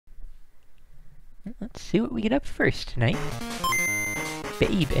Let's see what we get up first tonight.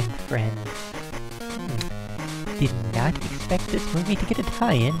 Babe and Friends. Did not expect this movie to get a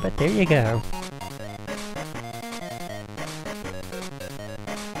tie-in, but there you go.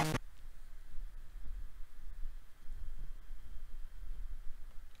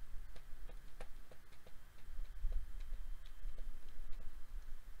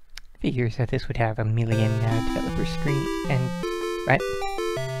 Figures that this would have a million developer screen and... What?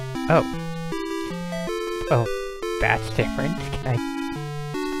 Oh. Oh, that's different. Can I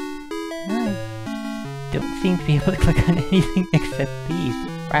don't seem to be able to click on anything except these.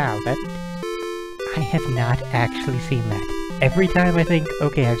 Wow, that... I have not actually seen that. Every time I think,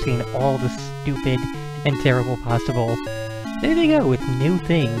 okay, I've seen all the stupid and terrible possible, there they go with new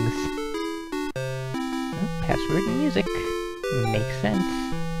things. Oh, password and music. Makes sense.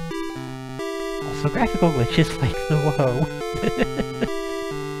 Also graphical glitches like the woe.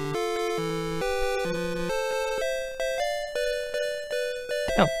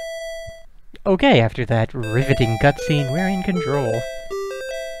 Oh. Okay, after that riveting cutscene, we're in control.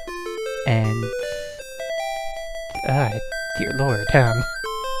 And... dear lord,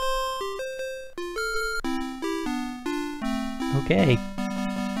 okay.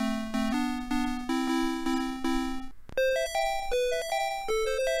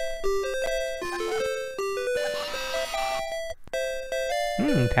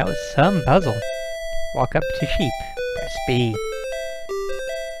 That was some puzzle. Walk up to sheep. Press B.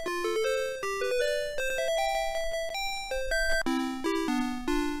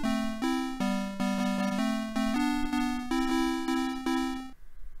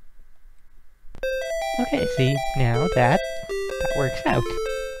 Okay, see, now that works out.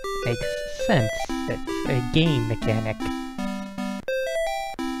 Makes sense. It's a game mechanic.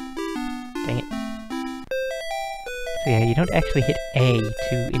 Dang it. So yeah, you don't actually hit A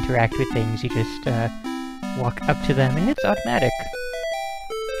to interact with things, you just walk up to them and it's automatic.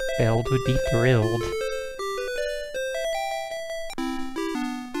 Beld would be thrilled.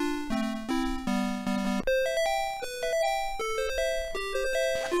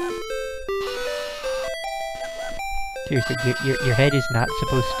 Seriously, your head is not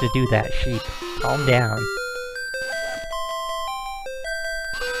supposed to do that, sheep. Calm down.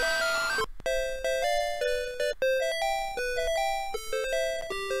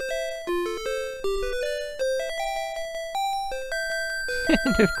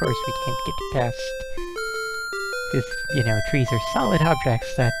 And of course we can't get past... because, you know, trees are solid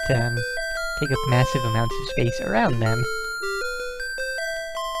objects that, take up massive amounts of space around them.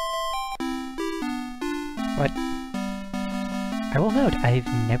 What? I will note, I've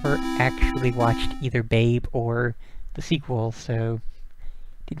never actually watched either Babe or the sequel, so...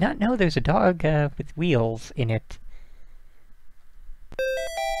 did not know there's a dog, with wheels in it.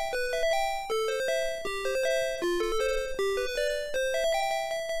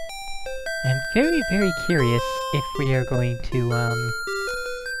 I'm very, very curious if we are going to,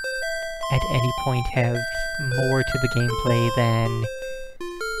 at any point have more to the gameplay than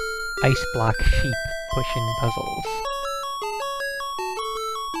ice block sheep pushing puzzles.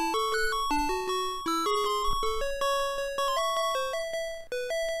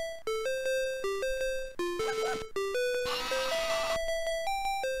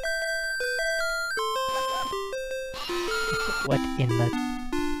 What in the...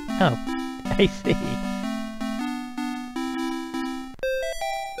 oh. I see.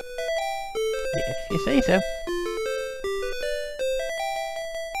 If you say so.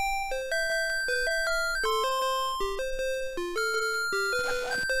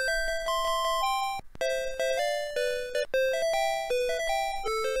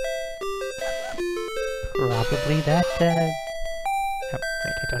 Probably that, oh,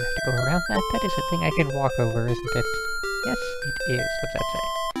 wait, I don't have to go around that. That is a thing I can walk over, isn't it? Yes, it is. What's that say?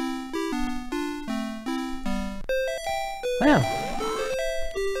 Well,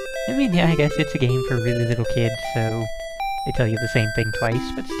 I mean, yeah, I guess it's a game for really little kids, so they tell you the same thing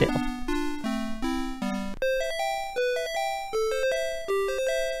twice, but still.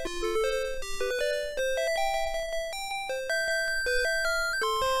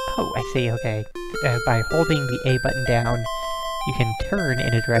 Oh, I see, okay. By holding the A button down, you can turn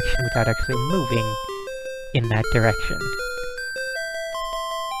in a direction without actually moving in that direction.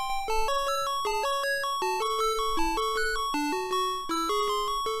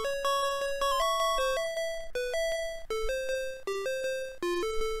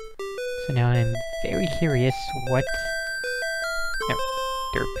 So now I'm very curious what... no,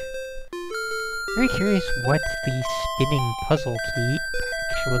 derp. Very curious what the spinning puzzle key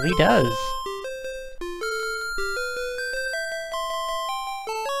actually does.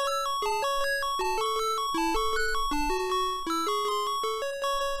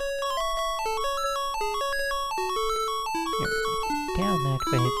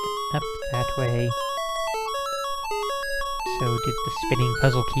 Wait, up that way. So did the spinning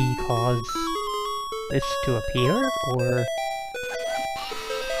puzzle key cause this to appear, or...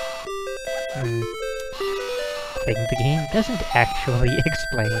 thing the game doesn't actually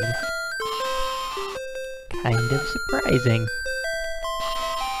explain. Kind of surprising.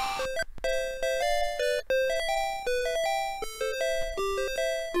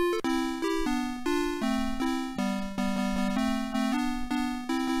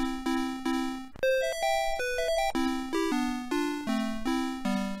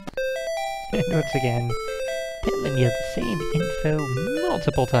 And once again, telling you the same info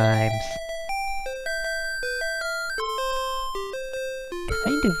multiple times.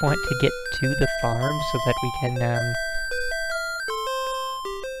 Kind of want to get to the farm so that we can,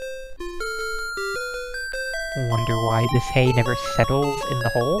 wonder why this hay never settles in the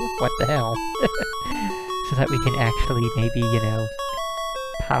hole? What the hell? So that we can actually maybe, you know,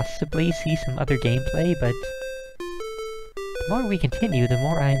 possibly see some other gameplay, but the more we continue, the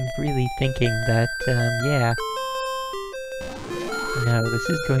more I'm really thinking that, yeah. No, this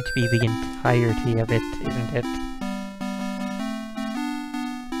is going to be the entirety of it, isn't it?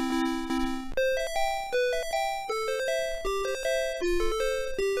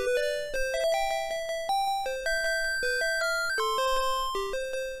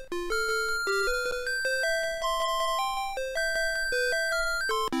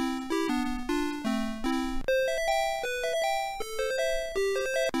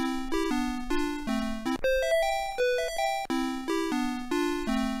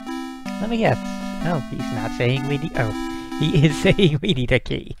 Let me guess. Oh, he's not saying we need— oh, he is saying we need a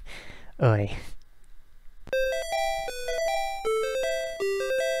key. Oi.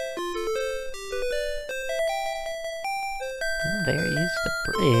 Well, there is the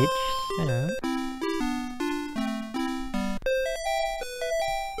bridge, so...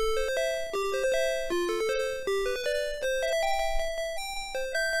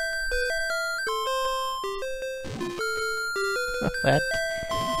 well, that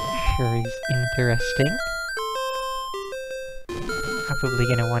sure is interesting. Probably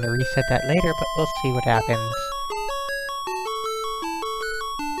gonna want to reset that later, but we'll see what happens.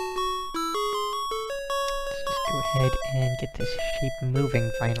 Let's just go ahead and get this sheep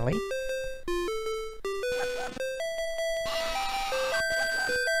moving finally.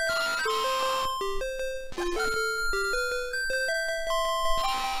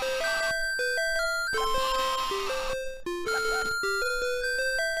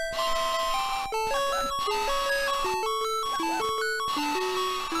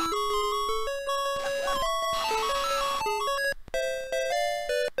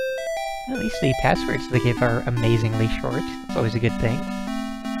 At least the passwords they give are amazingly short. That's always a good thing.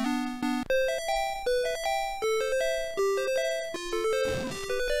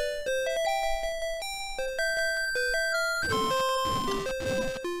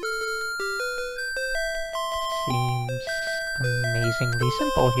 Seems amazingly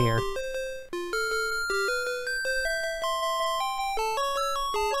simple here.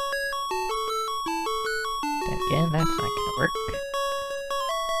 Then again, that's not gonna work.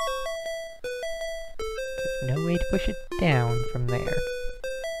 No way to push it down from there.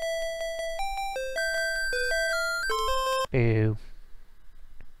 Boo.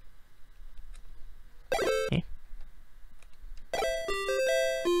 Eh.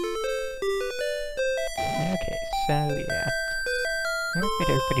 Okay, so yeah.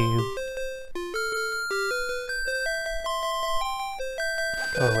 Derpy-derpy-doo.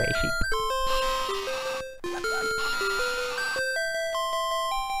 Go away, sheep.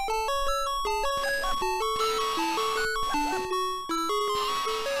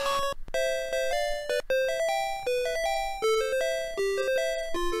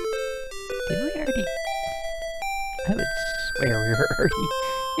 Didn't we already... I would swear we were already...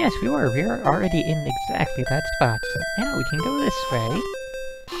 Yes, we were. We were already in exactly that spot. So now we can go this way.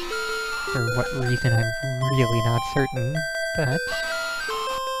 For what reason, I'm really not certain, but...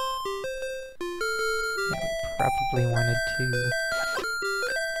 yeah, we probably wanted to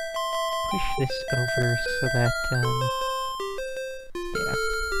push this over so that, yeah.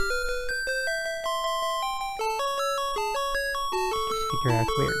 Just figure out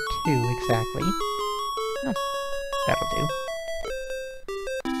where to exactly. Oh, that'll do.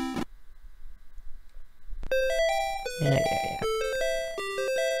 Yeah.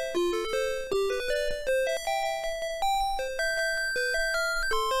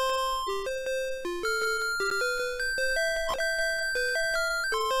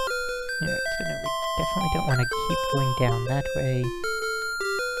 Alright, so no, we definitely don't want to keep going down that way.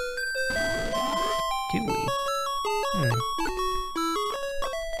 Do we?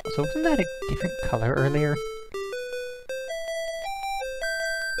 So wasn't that a different color earlier?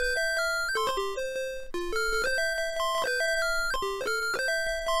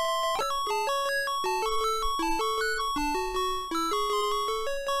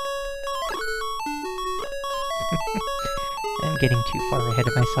 I'm getting too far ahead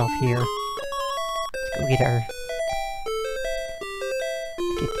of myself here. Let's go get our...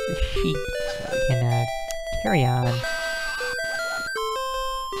 get the sheep so we can, carry on.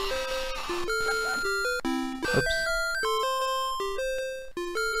 Oops.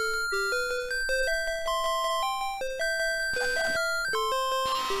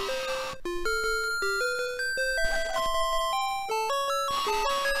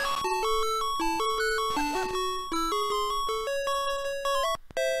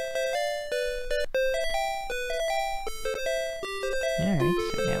 Alright,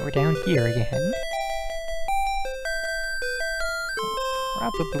 so now we're down here again.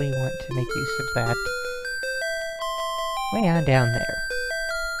 Probably want to make use of that way on down there.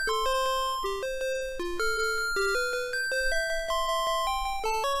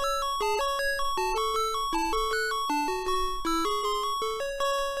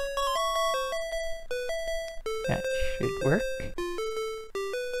 That should work.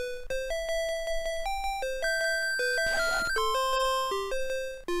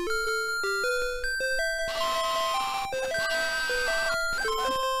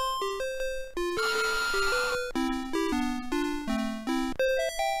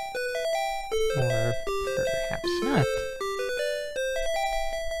 Or perhaps not.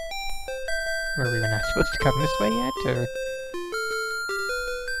 Were we not supposed to come this way yet, or...?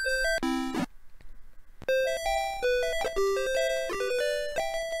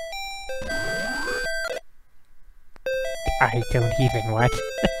 I don't even what?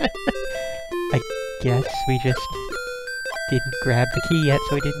 I guess we just didn't grab the key yet,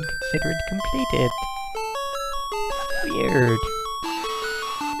 so we didn't consider it completed. Weird.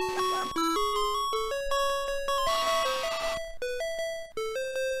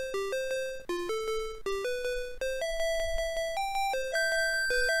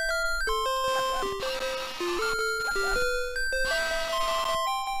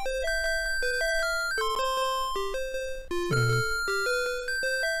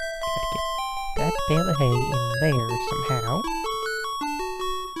 Gotta get that bale of hay in there somehow.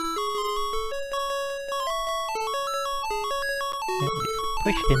 And if we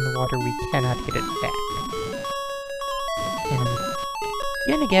push it in the water, we cannot get it back. And I'm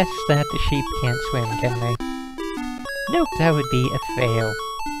gonna guess that the sheep can't swim, can they? Nope, that would be a fail.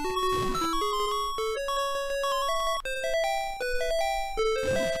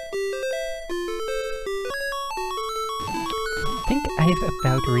 I think I've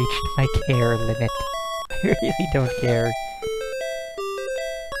about reached my care limit. I really don't care.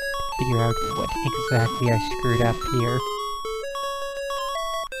 Figure out what exactly I screwed up here.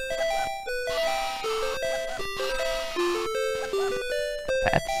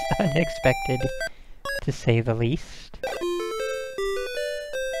 That's unexpected, to say the least.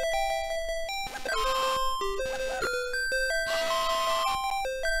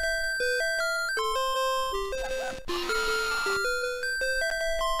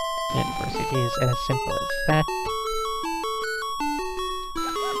 And of course it is as simple as that.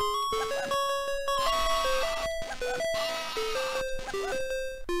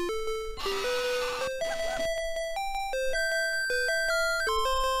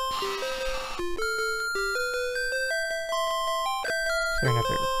 Is there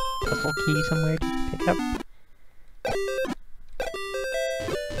another puzzle key somewhere to pick up?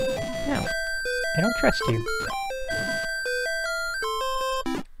 No, I don't trust you.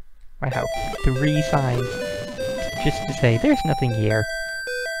 Wow, 3 signs just to say there's nothing here.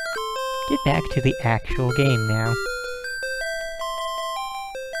 Get back to the actual game now.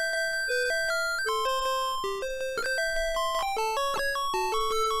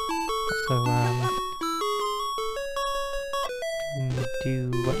 Also,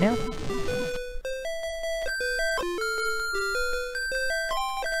 do what now?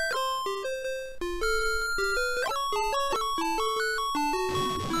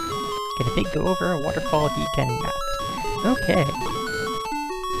 Can a pig go over a waterfall? He cannot. Okay.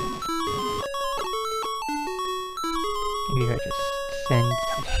 Maybe I just send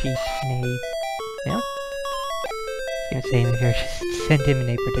the sheep in a... No? I was gonna say maybe I just send him in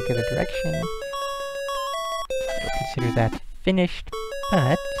a particular direction. I'll consider that finished,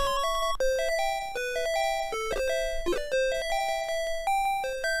 but...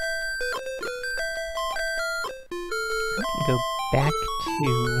 I can go back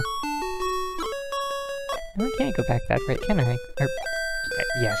to... No, I can't go back that way, can I? Or,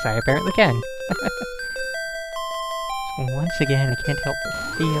 Yes, I apparently can. So once again, I can't help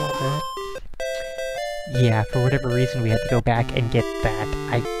but feel that... Yeah, for whatever reason we had to go back and get that.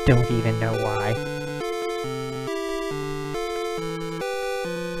 I don't even know why.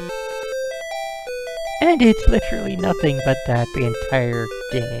 And it's literally nothing but that the entire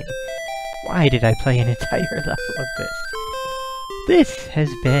game. Why did I play an entire level of this? This has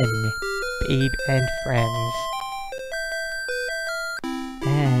been Babe and Friends.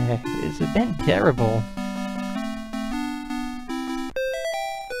 This has been terrible.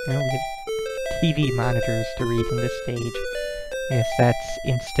 Now we have TV monitors to read on this stage. I guess that's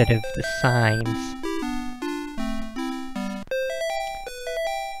instead of the signs.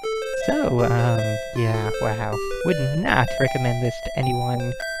 So, yeah, wow. Would not recommend this to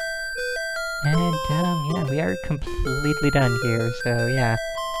anyone. And, yeah, we are completely done here, so yeah,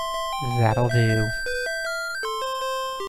 that'll do.